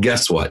 Yeah. And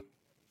guess what?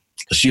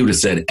 She would have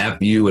said,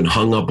 F you, and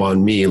hung up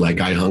on me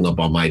like I hung up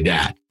on my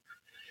dad.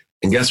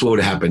 And guess what would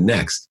have happened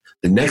next?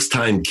 The next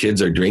time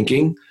kids are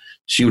drinking,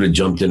 she would have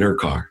jumped in her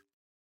car.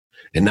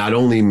 And not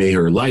only may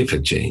her life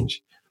have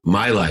changed,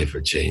 my life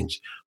had changed,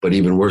 but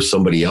even worse,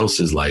 somebody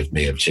else's life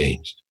may have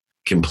changed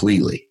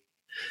completely.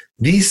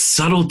 These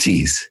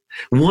subtleties,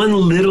 one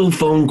little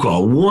phone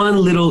call,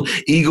 one little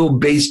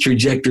ego-based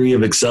trajectory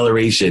of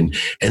acceleration,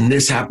 and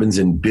this happens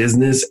in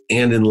business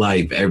and in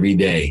life every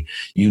day.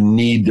 You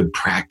need to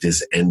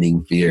practice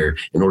ending fear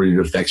in order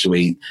to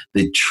effectuate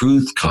the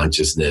truth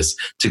consciousness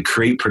to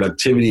create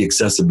productivity,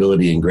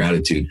 accessibility, and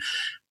gratitude.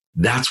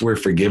 That's where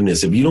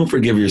forgiveness, if you don't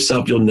forgive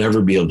yourself, you'll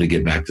never be able to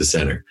get back to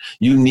center.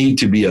 You need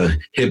to be a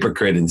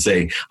hypocrite and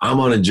say, I'm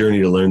on a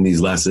journey to learn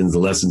these lessons. The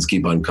lessons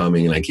keep on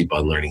coming and I keep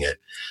on learning it.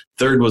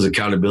 Third was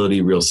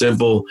accountability, real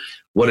simple.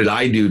 What did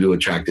I do to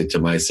attract it to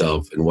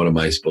myself, and what am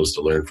I supposed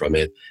to learn from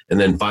it? And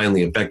then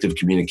finally, effective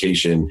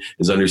communication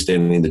is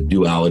understanding the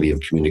duality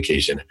of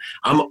communication.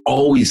 I'm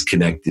always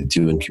connected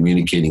to and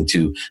communicating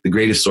to the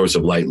greatest source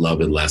of light, love,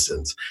 and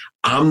lessons.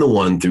 I'm the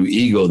one through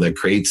ego that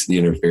creates the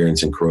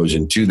interference and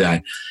corrosion to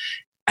that.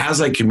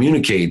 As I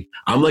communicate,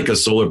 I'm like a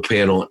solar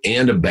panel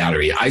and a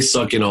battery. I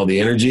suck in all the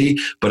energy,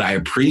 but I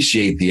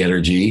appreciate the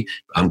energy.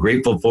 I'm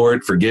grateful for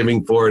it,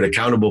 forgiving for it,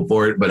 accountable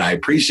for it, but I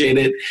appreciate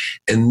it.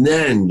 And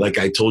then, like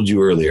I told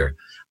you earlier,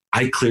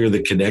 I clear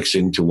the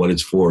connection to what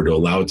it's for, to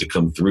allow it to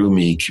come through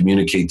me,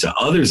 communicate to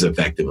others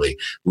effectively,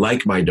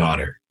 like my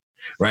daughter.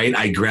 Right?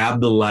 I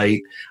grabbed the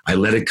light, I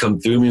let it come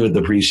through me with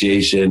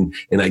appreciation,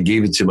 and I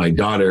gave it to my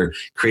daughter,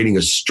 creating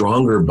a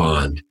stronger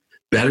bond,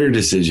 better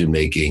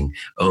decision-making,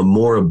 a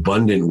more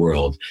abundant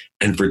world.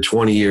 And for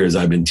 20 years,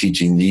 I've been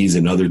teaching these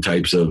and other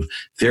types of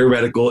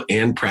theoretical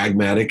and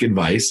pragmatic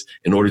advice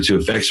in order to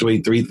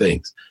effectuate three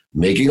things: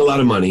 making a lot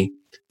of money,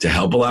 to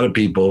help a lot of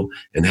people,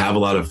 and have a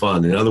lot of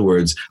fun. In other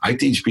words, I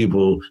teach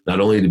people not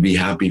only to be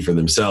happy for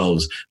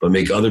themselves, but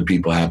make other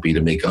people happy,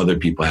 to make other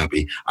people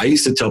happy. I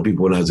used to tell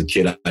people when I was a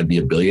kid I'd be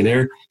a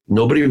billionaire.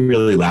 Nobody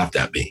really laughed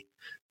at me.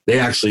 They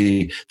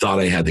actually thought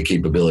I had the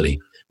capability.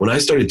 When I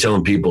started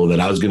telling people that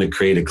I was going to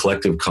create a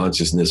collective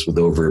consciousness with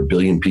over 1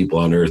 billion people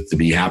on earth to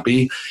be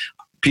happy,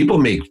 people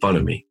make fun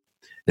of me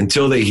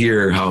until they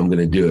hear how I'm going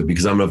to do it,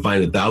 because I'm going to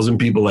find 1,000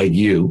 people like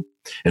you,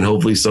 and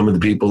hopefully some of the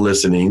people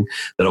listening,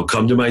 that'll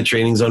come to my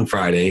trainings on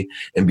Friday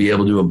and be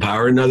able to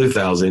empower another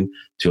 1,000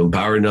 to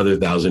empower another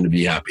 1,000 to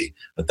be happy.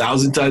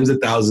 1,000 times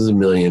 1,000 is a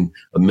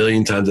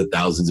million times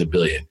 1,000 is a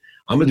billion.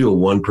 I'm going to do it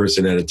one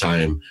person at a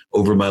time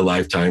over my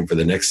lifetime for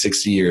the next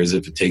 60 years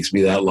if it takes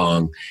me that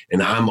long.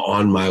 And I'm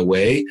on my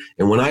way.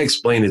 And when I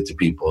explain it to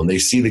people and they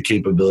see the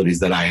capabilities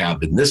that I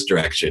have in this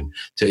direction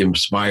to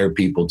inspire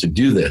people to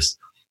do this,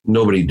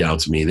 Nobody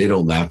doubts me. They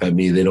don't laugh at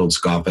me. They don't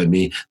scoff at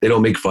me. They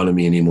don't make fun of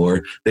me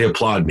anymore. They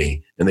applaud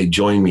me and they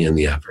join me in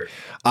the effort.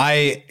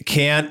 I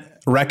can't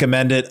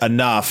recommend it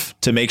enough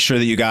to make sure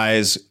that you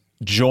guys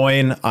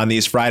join on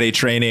these Friday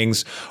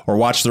trainings or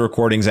watch the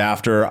recordings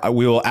after.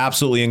 We will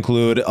absolutely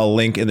include a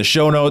link in the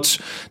show notes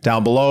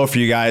down below for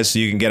you guys so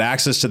you can get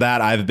access to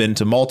that. I've been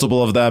to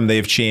multiple of them.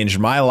 They've changed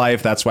my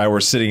life. That's why we're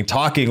sitting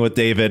talking with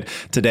David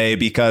today,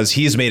 because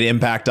he's made an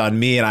impact on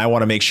me and I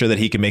want to make sure that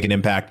he can make an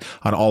impact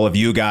on all of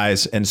you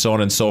guys and so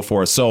on and so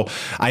forth. So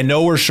I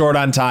know we're short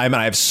on time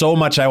and I have so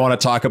much I want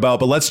to talk about,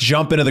 but let's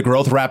jump into the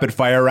growth rapid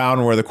fire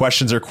round where the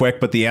questions are quick,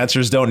 but the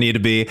answers don't need to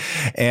be.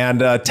 And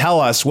tell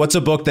us, what's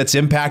a book that's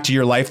impacted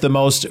your life the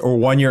most, or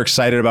one you're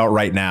excited about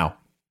right now?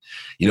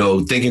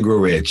 Think and Grow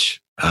Rich.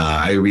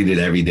 I read it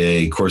every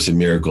day. Course in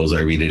Miracles,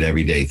 I read it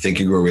every day. Think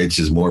and Grow Rich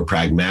is more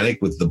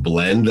pragmatic with the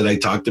blend that I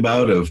talked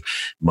about of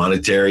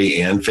monetary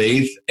and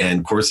faith,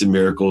 and Course in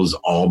Miracles,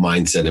 all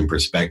mindset and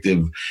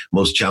perspective.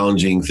 Most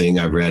challenging thing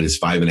I've read is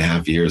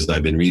 5.5 years that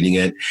I've been reading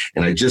it.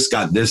 And I just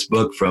got this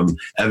book from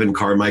Evan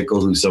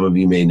Carmichael, who some of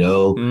you may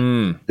know,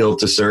 Built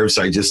to Serve.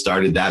 So I just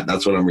started that.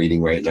 That's what I'm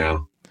reading right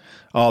now.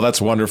 Oh, that's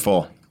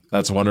wonderful.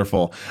 That's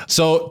wonderful.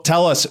 So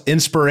tell us,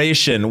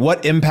 inspiration,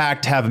 what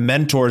impact have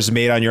mentors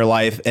made on your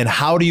life, and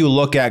how do you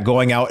look at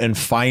going out and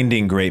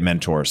finding great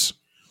mentors?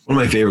 One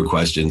of my favorite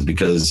questions,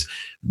 because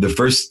the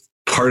first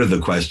part of the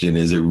question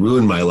is it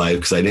ruined my life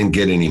because I didn't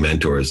get any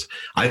mentors.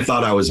 I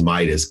thought I was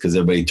Midas because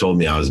everybody told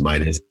me I was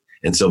Midas.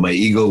 And so my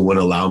ego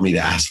wouldn't allow me to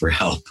ask for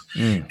help.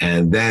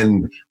 And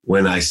then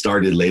when I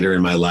started later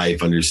in my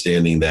life,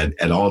 understanding that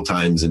at all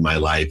times in my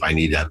life, I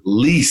need at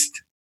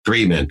least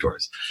 3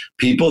 mentors,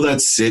 people that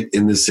sit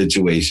in the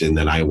situation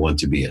that I want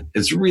to be in.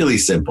 It's really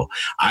simple.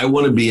 I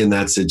want to be in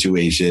that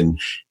situation.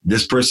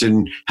 This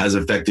person has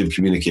effective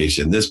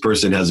communication. This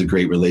person has a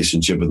great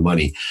relationship with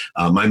money.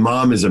 My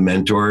mom is a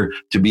mentor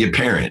to be a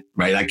parent,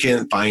 right? I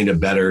can't find a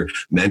better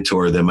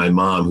mentor than my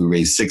mom, who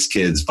raised 6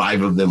 kids.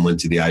 5 of them went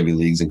to the Ivy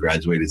Leagues and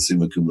graduated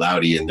summa cum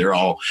laude, and they're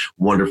all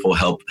wonderful,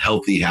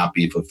 healthy,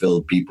 happy,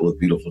 fulfilled people with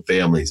beautiful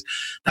families.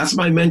 That's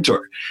my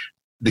mentor.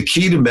 The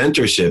key to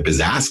mentorship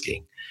is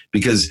asking.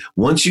 Because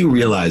once you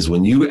realize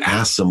when you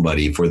ask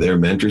somebody for their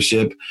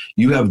mentorship,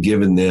 you have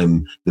given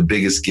them the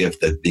biggest gift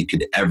that they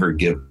could ever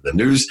give them.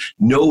 There's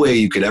no way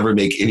you could ever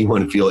make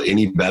anyone feel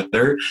any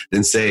better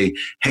than say,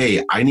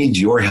 hey, I need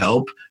your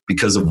help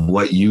because of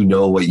what you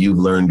know, what you've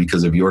learned,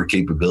 because of your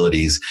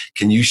capabilities.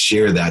 Can you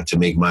share that to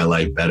make my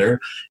life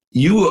better?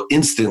 You will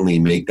instantly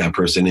make that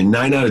person. And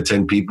 9 out of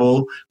 10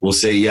 people will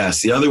say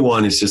yes. The other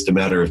one is just a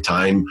matter of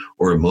time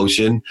or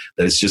emotion,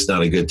 that it's just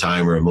not a good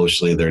time, or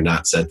emotionally they're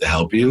not set to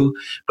help you.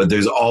 But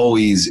there's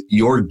always,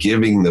 you're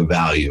giving the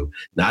value,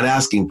 not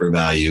asking for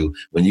value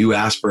when you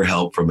ask for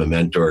help from a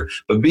mentor.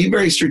 But be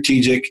very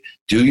strategic.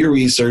 Do your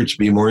research.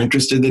 Be more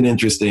interested than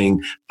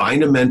interesting.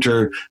 Find a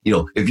mentor.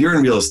 If you're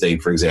in real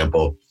estate, for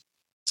example,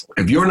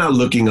 if you're not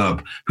looking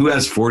up who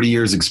has 40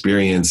 years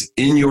experience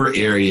in your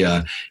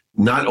area,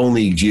 not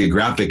only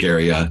geographic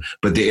area,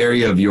 but the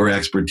area of your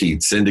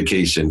expertise,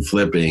 syndication,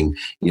 flipping,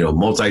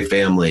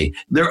 multifamily,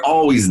 they're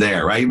always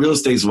there, right? Real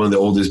estate is one of the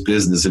oldest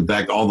business. In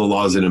fact, all the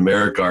laws in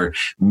America are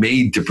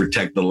made to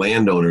protect the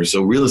landowner.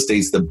 So real estate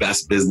is the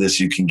best business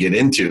you can get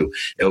into.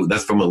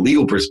 That's from a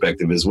legal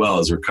perspective as well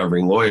as a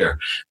recovering lawyer.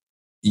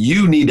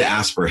 You need to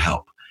ask for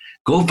help.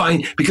 Go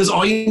find, because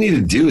all you need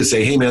to do is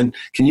say, hey man,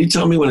 can you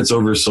tell me when it's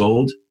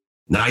oversold?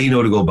 Now you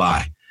know to go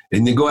buy.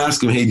 And then go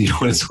ask them, hey, do you know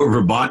when it's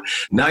overbought?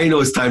 Now you know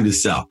it's time to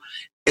sell.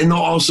 And they'll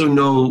also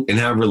know and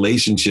have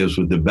relationships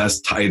with the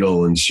best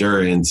title,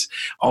 insurance,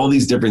 all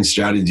these different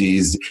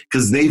strategies,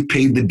 because they've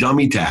paid the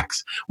dummy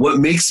tax. What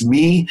makes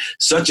me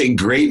such a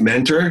great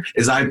mentor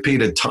is I've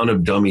paid a ton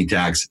of dummy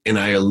tax, and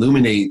I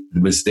illuminate the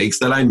mistakes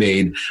that I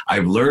made.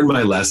 I've learned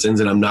my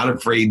lessons, and I'm not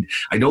afraid.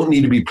 I don't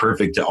need to be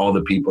perfect to all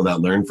the people that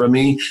learn from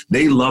me.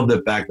 They love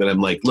the fact that I'm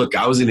like, look,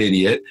 I was an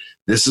idiot.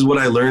 This is what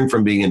I learned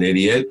from being an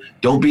idiot.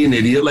 Don't be an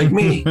idiot like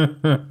me.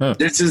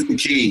 This is the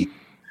key.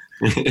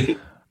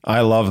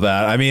 I love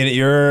that. I mean,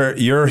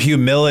 your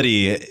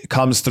humility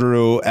comes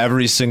through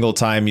every single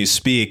time you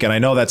speak. And I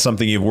know that's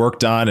something you've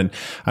worked on. And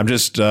I'm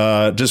just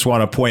want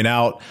to point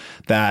out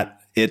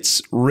that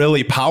it's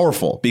really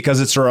powerful, because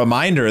it's a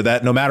reminder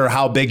that no matter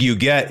how big you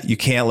get, you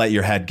can't let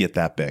your head get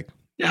that big.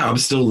 Yeah, I'm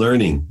still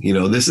learning.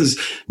 This is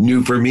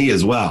new for me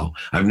as well.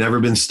 I've never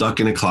been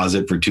stuck in a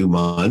closet for 2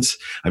 months.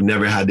 I've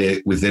never had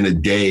to, within a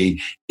day,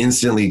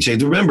 instantly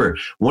change. Remember,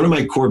 one of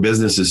my core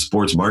businesses is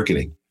sports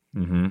marketing.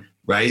 Mm-hmm.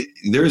 Right?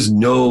 There's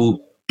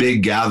no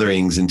big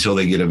gatherings until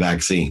they get a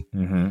vaccine.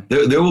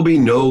 Mm-hmm. There will be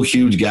no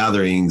huge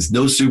gatherings,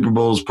 no Super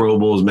Bowls, Pro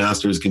Bowls,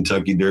 Masters,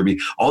 Kentucky Derby,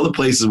 all the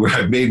places where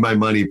I've made my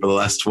money for the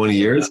last 20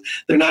 years.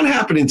 They're not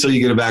happening until you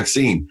get a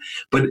vaccine.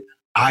 But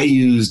I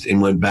used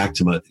and went back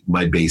to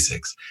my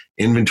basics,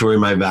 inventory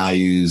my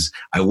values.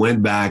 I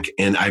went back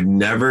and I've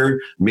never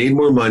made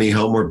more money,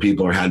 helped more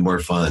people, or had more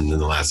fun than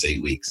the last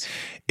 8 weeks.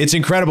 It's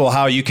incredible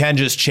how you can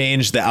just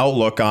change the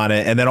outlook on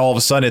it, and then all of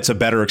a sudden it's a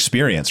better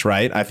experience,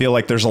 right? I feel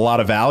like there's a lot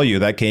of value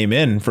that came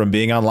in from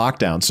being on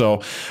lockdown.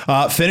 So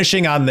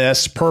finishing on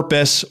this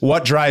purpose,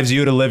 what drives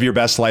you to live your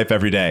best life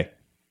every day?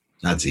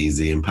 That's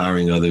easy.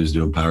 Empowering others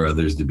to empower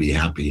others to be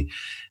happy.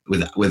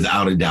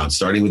 Without a doubt,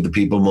 starting with the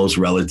people most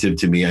relative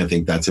to me. I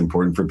think that's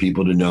important for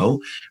people to know,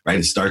 right?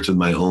 It starts with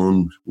my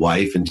own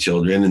wife and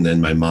children, and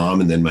then my mom,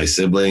 and then my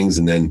siblings,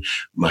 and then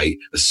my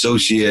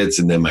associates,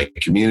 and then my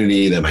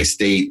community, then my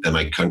state, then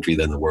my country,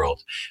 then the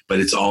world. But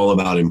it's all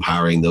about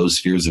empowering those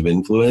spheres of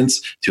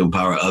influence to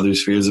empower other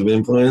spheres of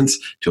influence,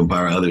 to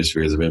empower other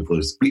spheres of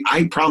influence.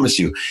 I promise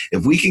you,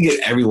 if we can get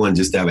everyone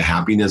just to have a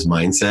happiness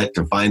mindset,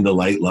 to find the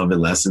light, love,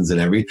 and lessons in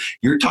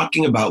you're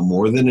talking about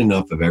more than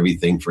enough of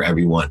everything for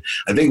everyone.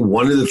 I think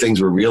one of the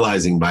things we're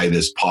realizing by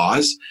this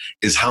pause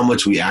is how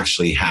much we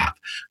actually have.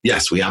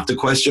 Yes, we have to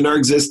question our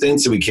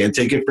existence and we can't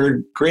take it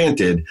for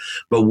granted.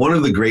 But one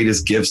of the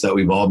greatest gifts that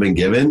we've all been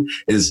given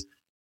is,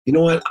 you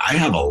know what? I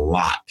have a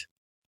lot.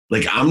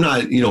 Like, I'm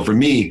not, for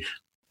me,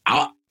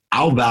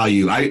 I'll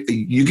value,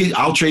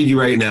 I'll trade you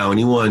right now,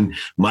 anyone,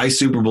 my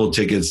Super Bowl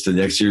tickets to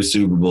next year's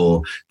Super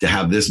Bowl to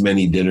have this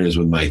many dinners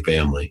with my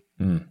family.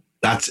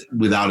 That's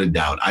without a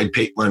doubt. I'd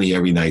pay money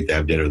every night to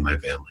have dinner with my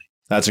family.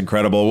 That's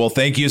incredible. Well,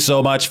 thank you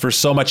so much for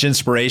so much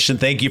inspiration.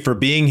 Thank you for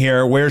being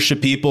here. Where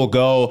should people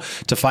go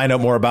to find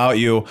out more about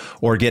you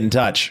or get in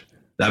touch?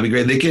 That'd be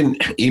great. They can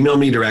email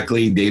me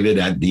directly,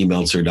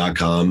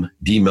 david@dmeltzer.com,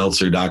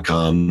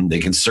 dmeltzer.com. They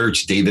can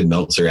search David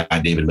Meltzer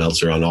at David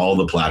Meltzer on all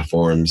the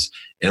platforms.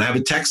 And I have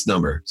a text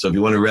number. So if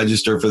you want to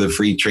register for the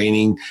free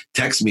training,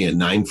 text me at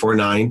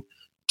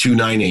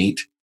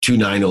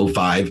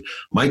 949-298-2905.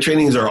 My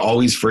trainings are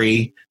always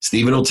free.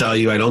 Stephen will tell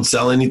you I don't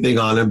sell anything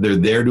on them. They're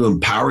there to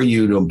empower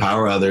you, to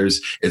empower others.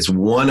 It's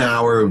 1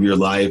 hour of your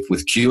life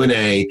with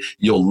Q&A.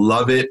 You'll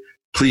love it.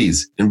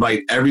 Please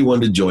invite everyone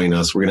to join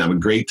us. We're going to have a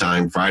great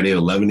time Friday at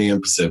 11 a.m.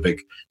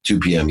 Pacific, 2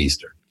 p.m.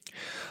 Eastern.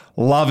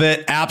 Love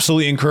it.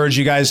 Absolutely encourage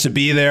you guys to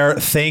be there.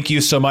 Thank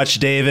you so much,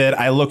 David.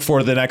 I look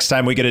forward to the next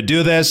time we get to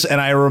do this. And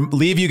I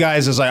leave you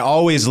guys, as I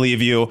always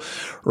leave you,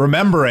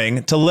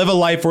 remembering to live a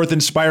life worth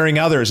inspiring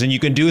others. And you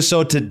can do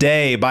so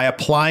today by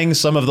applying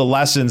some of the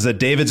lessons that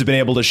David's been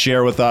able to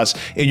share with us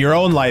in your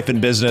own life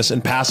and business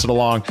and pass it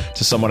along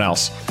to someone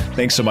else.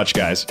 Thanks so much,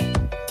 guys.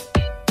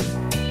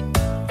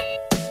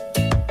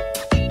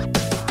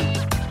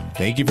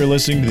 Thank you for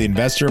listening to the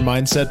Investor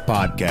Mindset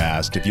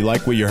Podcast. If you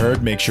like what you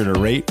heard, make sure to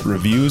rate,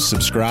 review,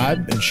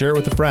 subscribe, and share it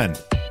with a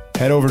friend.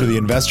 Head over to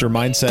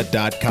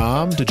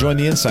theinvestormindset.com to join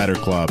the Insider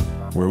Club,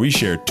 where we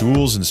share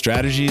tools and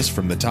strategies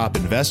from the top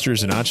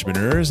investors and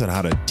entrepreneurs on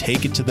how to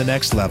take it to the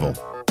next level.